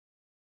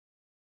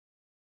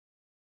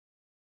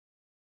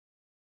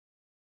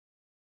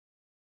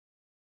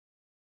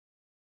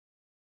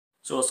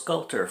So a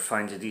sculptor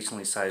finds a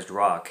decently sized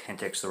rock and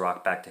takes the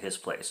rock back to his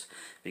place,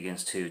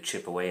 begins to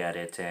chip away at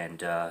it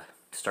and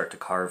start to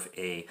carve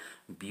a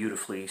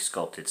beautifully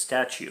sculpted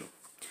statue.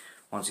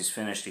 Once he's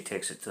finished, he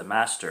takes it to the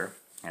master,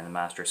 and the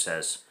master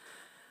says,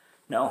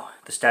 "No,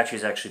 the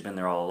statue's actually been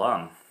there all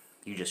along.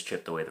 You just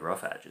chipped away the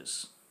rough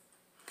edges."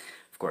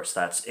 Of course,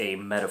 that's a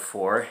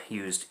metaphor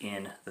used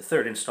in the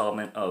third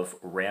installment of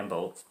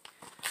Rambo,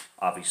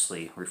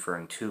 obviously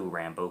referring to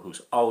Rambo, who's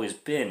always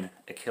been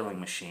a killing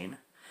machine.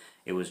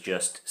 It was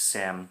just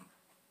Sam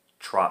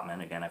Trotman,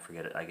 again I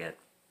forget it, I get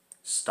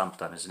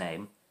stumped on his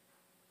name,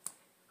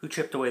 who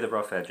chipped away the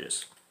rough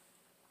edges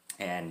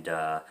and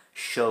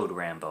showed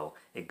Rambo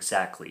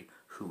exactly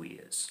who he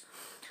is.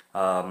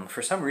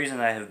 For some reason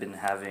I have been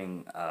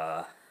having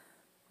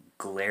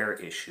glare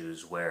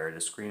issues where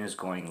the screen is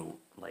going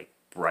like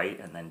bright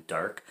and then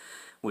dark,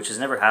 which has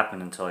never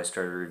happened until I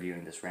started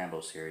reviewing this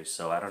Rambo series,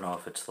 so I don't know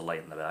if it's the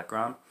light in the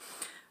background.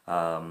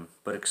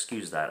 But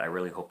excuse that. I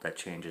really hope that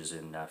changes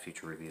in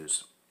future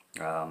reviews.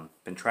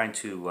 Been trying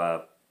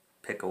to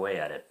pick away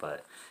at it,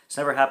 but it's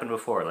never happened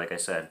before, like I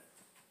said.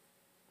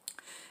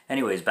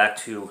 Anyways, back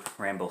to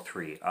Rambo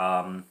 3.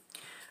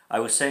 I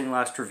was saying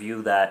last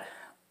review that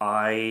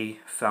I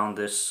found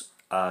this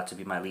to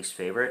be my least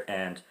favorite,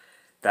 and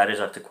that is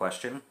up to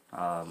question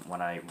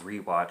when I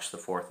rewatched the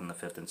fourth and the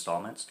fifth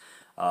installments.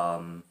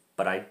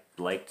 But I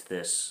liked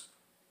this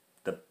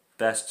the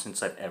best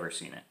since I've ever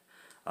seen it.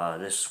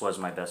 This was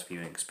my best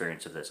viewing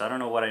experience of this. I don't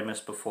know what I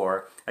missed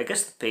before. I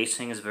guess the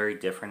pacing is very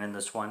different in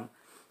this one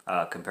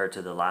compared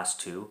to the last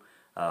two.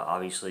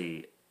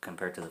 Obviously,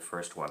 compared to the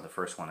first one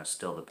is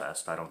still the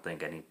best. I don't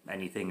think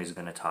anything is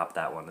going to top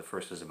that one. The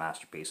first is a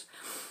masterpiece.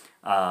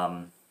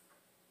 Yeah,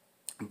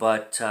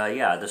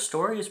 the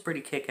story is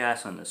pretty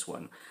kick-ass on this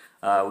one.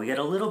 We get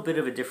a little bit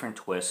of a different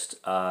twist.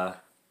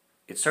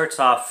 It starts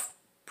off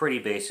pretty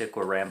basic,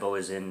 where Rambo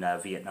is in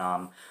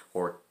Vietnam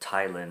or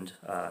Thailand.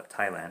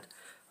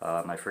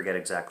 I forget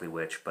exactly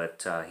which,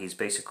 but he's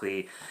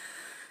basically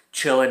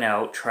chilling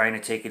out, trying to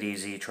take it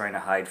easy, trying to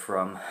hide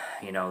from,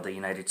 the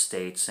United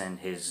States and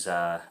his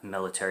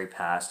military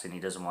past, and he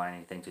doesn't want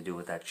anything to do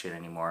with that shit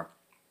anymore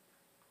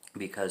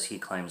because he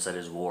claims that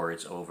his war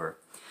is over.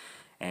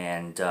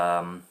 And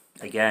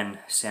again,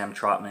 Sam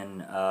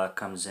Trotman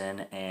comes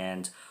in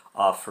and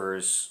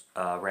offers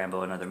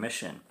Rambo another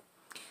mission.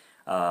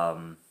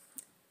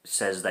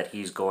 Says that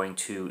he's going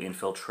to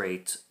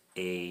infiltrate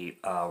a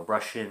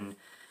Russian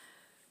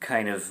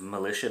kind of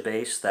militia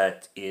base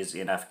that is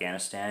in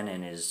Afghanistan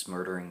and is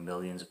murdering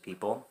millions of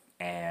people,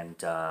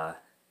 and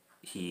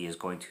he is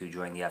going to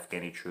join the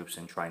Afghani troops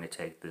in trying to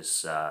take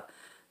this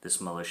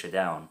militia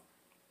down.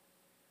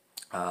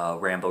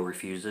 Rambo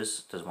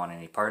refuses, doesn't want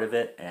any part of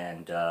it,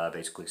 and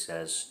basically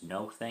says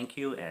no thank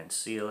you and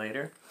see you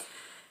later.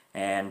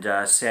 And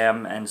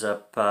Sam ends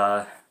up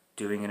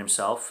doing it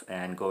himself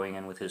and going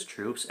in with his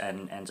troops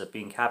and ends up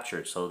being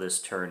captured. So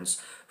this turns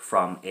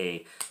from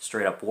a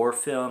straight up war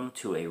film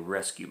to a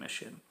rescue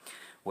mission,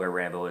 where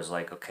Rambo is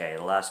like, okay,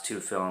 the last two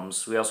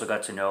films, we also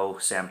got to know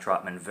Sam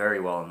Trotman very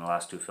well in the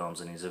last two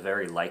films, and he's a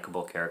very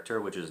likable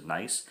character, which is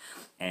nice,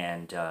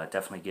 and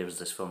definitely gives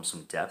this film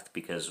some depth,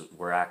 because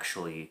we're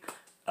actually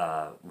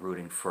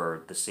rooting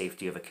for the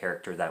safety of a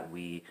character that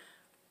we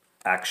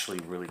actually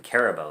really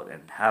care about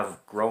and have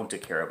grown to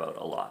care about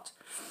a lot.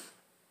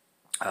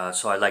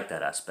 So I like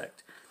that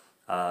aspect.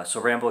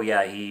 So Rambo,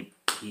 yeah, he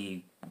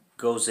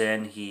goes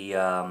in, he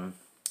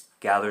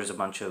gathers a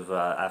bunch of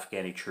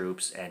Afghani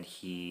troops, and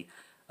he,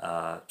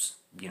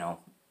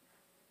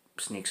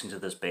 sneaks into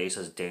this base,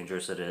 as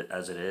dangerous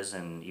as it is,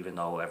 and even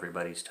though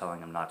everybody's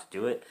telling him not to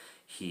do it,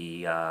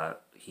 he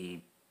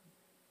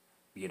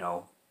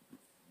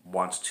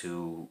wants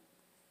to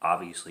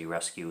obviously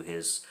rescue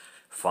his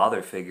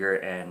father figure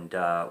and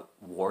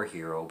war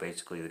hero,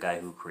 basically the guy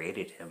who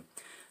created him,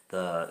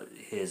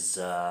 his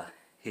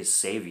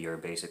savior,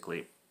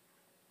 basically,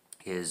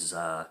 his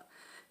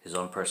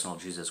own personal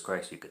Jesus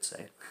Christ, you could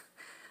say.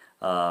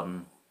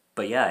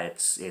 But yeah,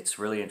 it's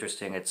really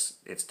interesting.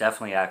 It's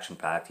definitely action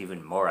packed,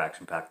 even more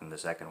action packed than the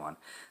second one.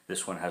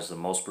 This one has the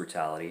most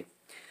brutality.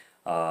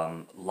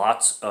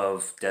 Lots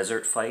of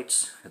desert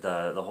fights.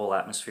 The whole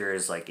atmosphere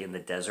is like in the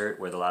desert,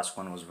 where the last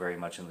one was very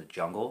much in the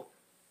jungle.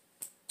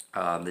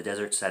 The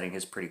desert setting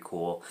is pretty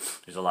cool.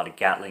 There's a lot of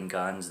Gatling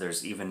guns.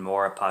 There's even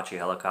more Apache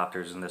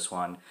helicopters in this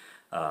one.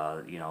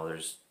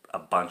 There's a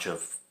bunch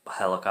of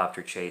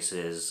helicopter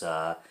chases,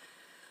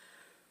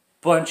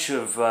 bunch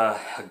of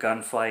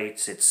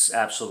gunfights. It's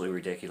absolutely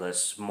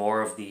ridiculous.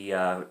 More of the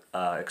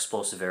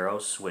explosive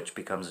arrows, which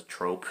becomes a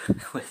trope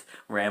with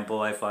Rambo,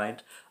 I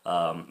find.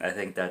 I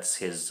think that's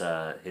his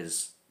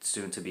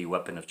soon-to-be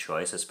weapon of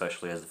choice,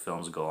 especially as the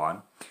films go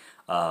on.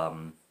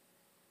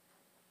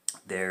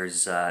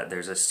 There's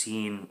a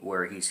scene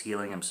where he's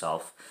healing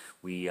himself.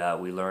 We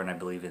learn, I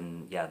believe,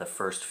 in the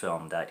first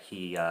film, that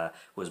he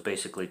was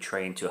basically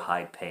trained to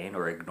hide pain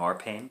or ignore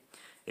pain,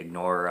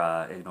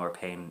 ignore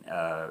pain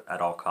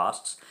at all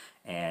costs.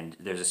 And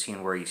there's a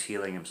scene where he's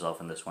healing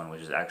himself in this one,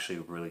 which is actually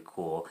really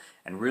cool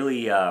and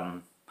really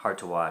hard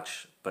to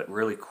watch, but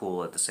really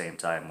cool at the same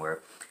time,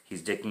 where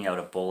he's digging out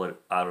a bullet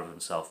out of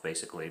himself,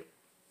 basically,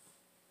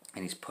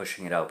 and he's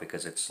pushing it out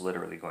because it's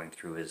literally going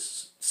through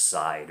his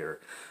side or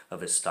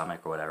of his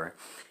stomach or whatever,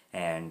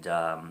 and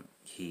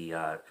he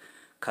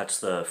cuts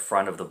the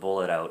front of the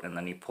bullet out, and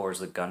then he pours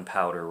the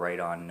gunpowder right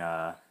on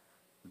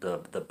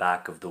the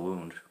back of the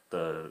wound,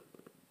 the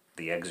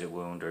exit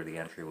wound or the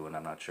entry wound,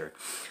 I'm not sure,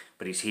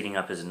 but he's heating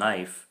up his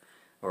knife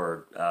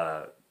or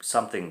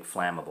something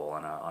flammable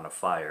on a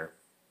fire.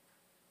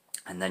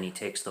 And then he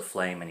takes the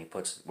flame and he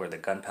puts where the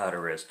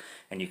gunpowder is,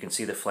 and you can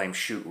see the flame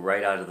shoot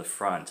right out of the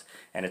front,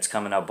 and it's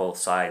coming out both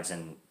sides,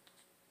 and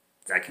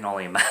I can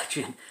only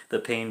imagine the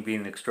pain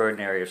being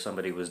extraordinary if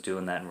somebody was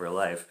doing that in real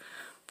life.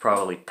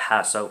 Probably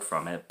pass out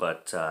from it,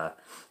 but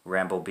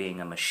Rambo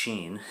being a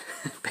machine,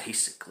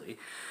 basically,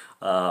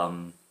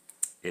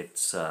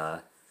 it's,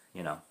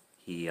 you know,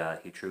 he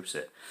troops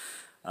it.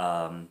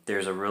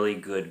 There's a really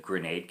good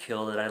grenade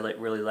kill that I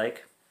really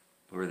like,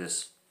 where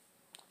this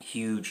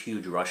huge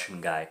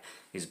Russian guy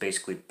is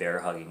basically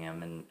bear hugging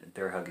him and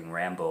bear hugging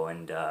Rambo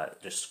and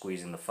just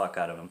squeezing the fuck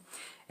out of him,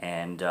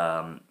 and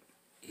the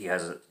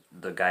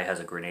guy has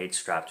a grenade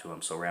strapped to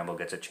him, so Rambo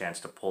gets a chance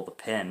to pull the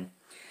pin,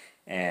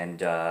 and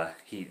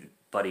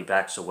Buddy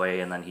backs away,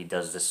 and then he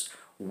does this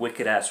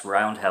wicked ass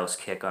roundhouse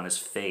kick on his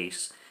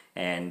face,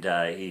 and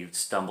he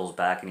stumbles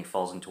back and he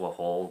falls into a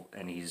hole,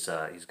 and he's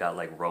got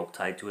like rope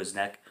tied to his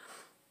neck.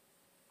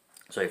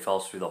 So he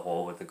falls through the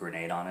hole with the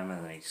grenade on him,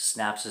 and then he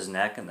snaps his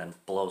neck and then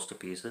blows to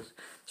pieces.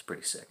 It's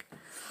pretty sick.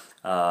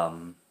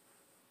 And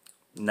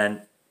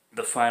then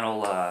the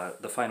final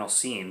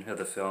scene of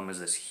the film is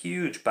this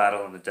huge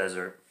battle in the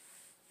desert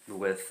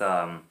with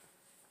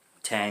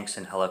tanks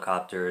and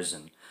helicopters,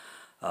 and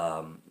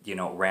you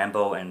know,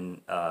 Rambo and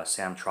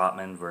Sam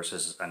Trotman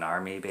versus an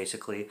army,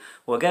 basically.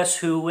 Well, guess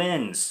who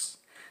wins?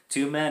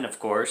 Two men, of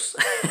course.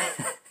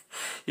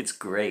 It's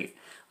great.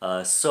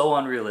 So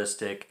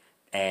unrealistic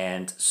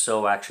and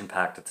so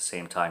action-packed at the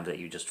same time that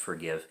you just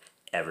forgive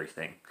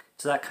everything.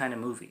 It's that kind of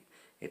movie.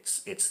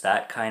 It's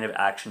that kind of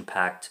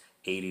action-packed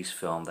 80s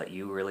film that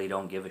you really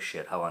don't give a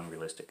shit how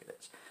unrealistic it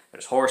is.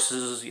 There's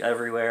horses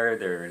everywhere.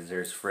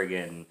 There's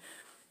friggin',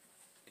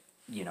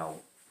 you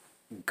know,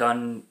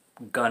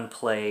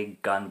 gunplay,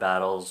 gun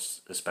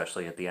battles,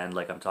 especially at the end,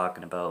 like I'm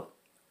talking about.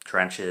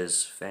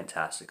 Trenches,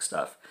 fantastic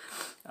stuff.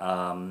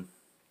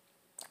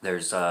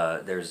 There's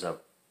a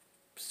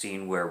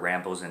scene where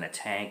Rambo's in a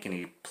tank and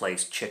he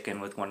plays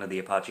chicken with one of the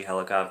Apache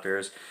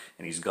helicopters,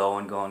 and he's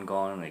going,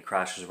 and he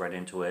crashes right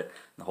into it,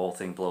 and the whole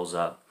thing blows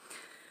up.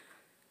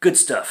 Good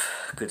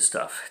stuff, good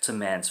stuff. It's a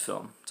man's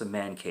film. It's a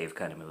man cave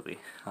kind of movie.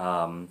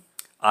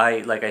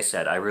 Like I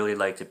said, I really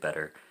liked it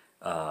better.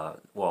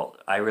 Well,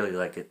 I really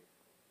liked it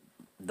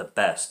the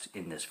best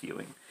in this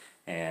viewing.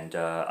 And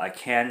I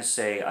can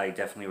say I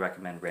definitely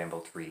recommend Rambo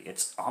 3.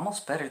 It's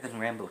almost better than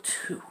Rambo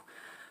 2,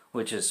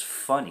 which is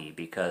funny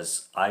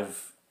because I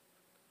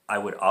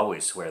would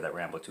always swear that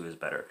Rambo 2 is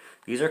better.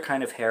 These are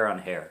kind of hair on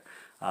hair.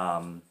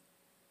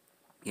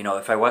 You know,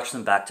 if I watch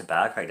them back to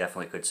back, I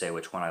definitely could say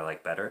which one I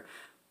like better.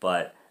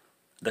 But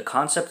the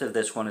concept of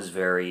this one is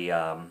very,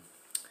 earned.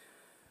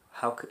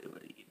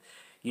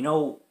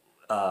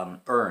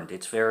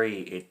 It's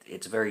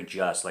very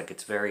just. Like,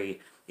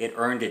 it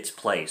earned its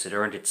place. It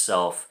earned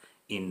itself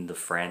in the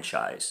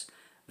franchise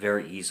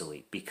very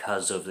easily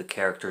because of the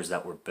characters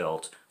that were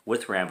built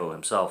with Rambo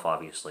himself,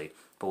 obviously,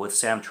 but with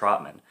Sam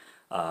Trotman,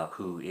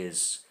 who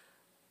is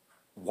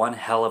one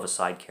hell of a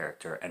side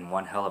character and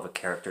one hell of a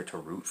character to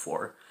root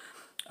for.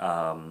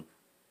 And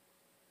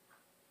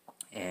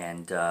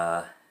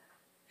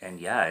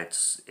yeah,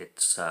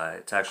 it's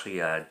actually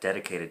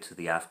dedicated to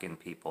the Afghan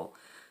people,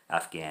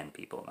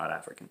 not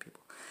African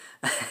people,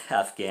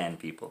 Afghan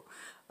people.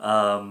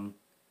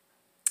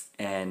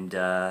 And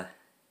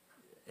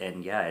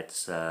yeah,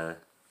 it's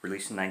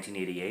released in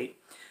 1988.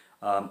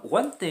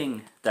 One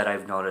thing that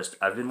I've noticed,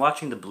 I've been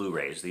watching the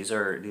Blu-rays. These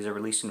are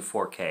released in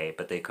 4K,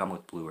 but they come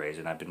with Blu-rays,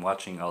 and I've been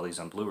watching all these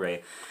on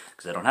Blu-ray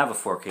because I don't have a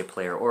 4K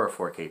player or a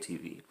 4K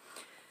TV.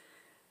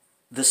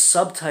 The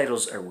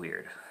subtitles are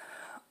weird.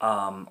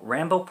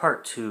 Rambo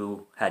Part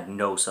 2 had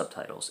no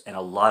subtitles and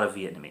a lot of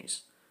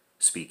Vietnamese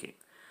speaking.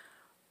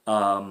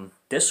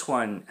 This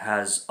one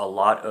has a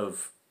lot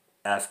of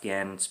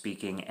Afghan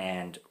speaking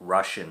and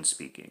Russian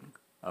speaking,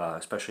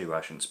 especially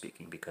Russian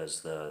speaking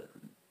because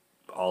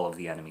all of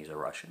the enemies are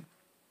Russian.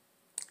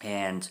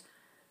 And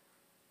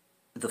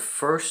the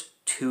first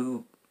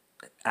two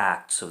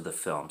acts of the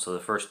film, so the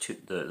first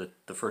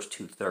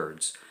two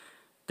thirds,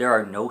 there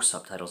are no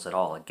subtitles at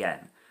all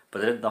again,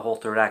 but then the whole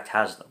third act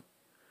has them.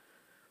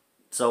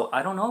 So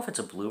I don't know if it's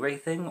a Blu-ray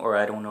thing or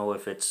I don't know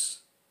if it's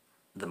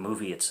the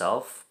movie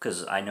itself,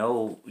 because I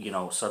know,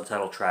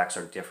 subtitle tracks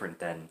are different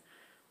than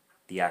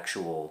the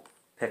actual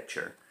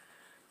picture.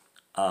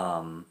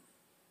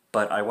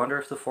 But I wonder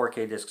if the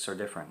 4K discs are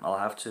different. I'll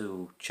have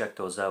to check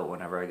those out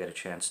whenever I get a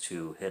chance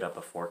to hit up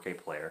a 4K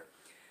player.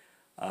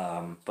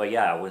 But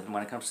yeah,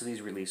 when it comes to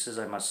these releases,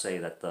 I must say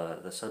that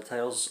the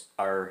subtitles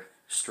are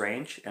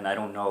strange, and I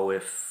don't know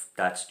if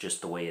that's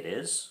just the way it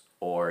is,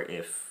 or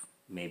if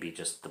maybe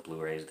just the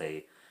Blu-rays,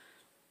 they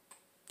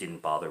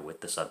didn't bother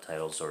with the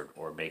subtitles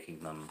or making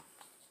them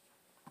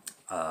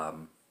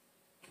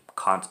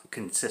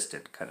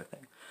consistent kind of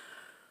thing.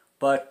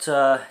 But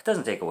it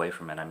doesn't take away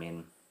from it. I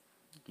mean,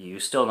 you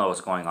still know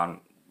what's going on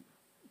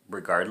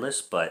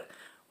regardless, but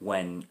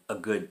when a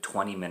good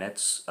 20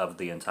 minutes of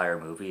the entire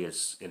movie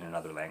is in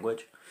another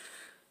language,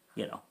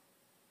 you know,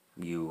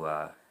 you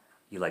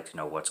like to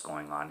know what's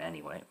going on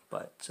anyway.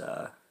 But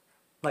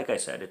like I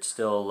said, it's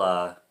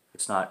still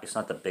it's not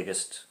the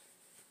biggest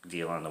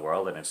deal in the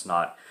world, and it's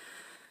not,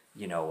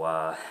 you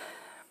know,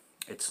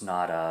 it's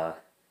not a,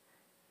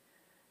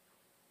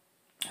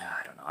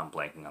 I don't know, I'm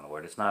blanking on the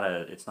word. It's not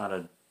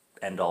a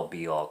end all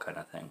be all kind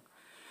of thing.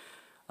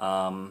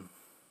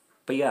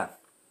 But yeah,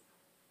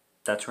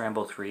 that's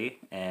Rambo 3,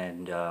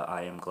 and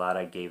I am glad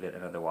I gave it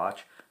another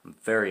watch. I'm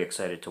very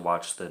excited to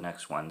watch the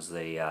next ones.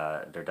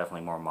 They're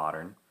definitely more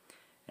modern,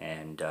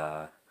 and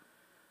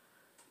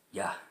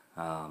yeah,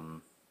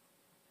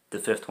 the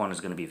fifth one is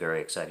going to be very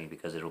exciting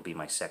because it'll be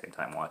my second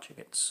time watching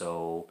it.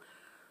 So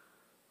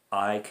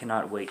I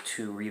cannot wait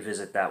to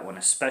revisit that one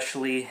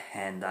especially,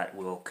 and that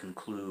will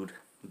conclude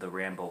the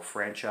Rambo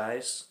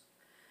franchise.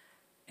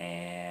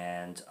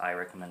 And I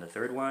recommend the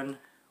third one.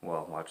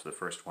 Well, watch the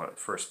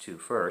first two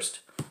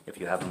first, if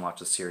you haven't watched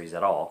the series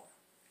at all.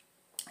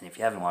 And if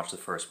you haven't watched the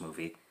first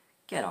movie,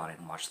 get on it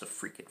and watch the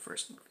freaking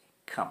first movie.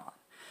 Come on.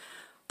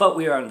 But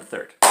we are on the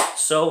third.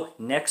 So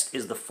next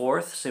is the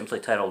fourth, simply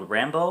titled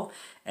Rambo.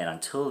 And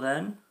until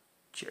then,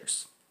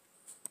 cheers.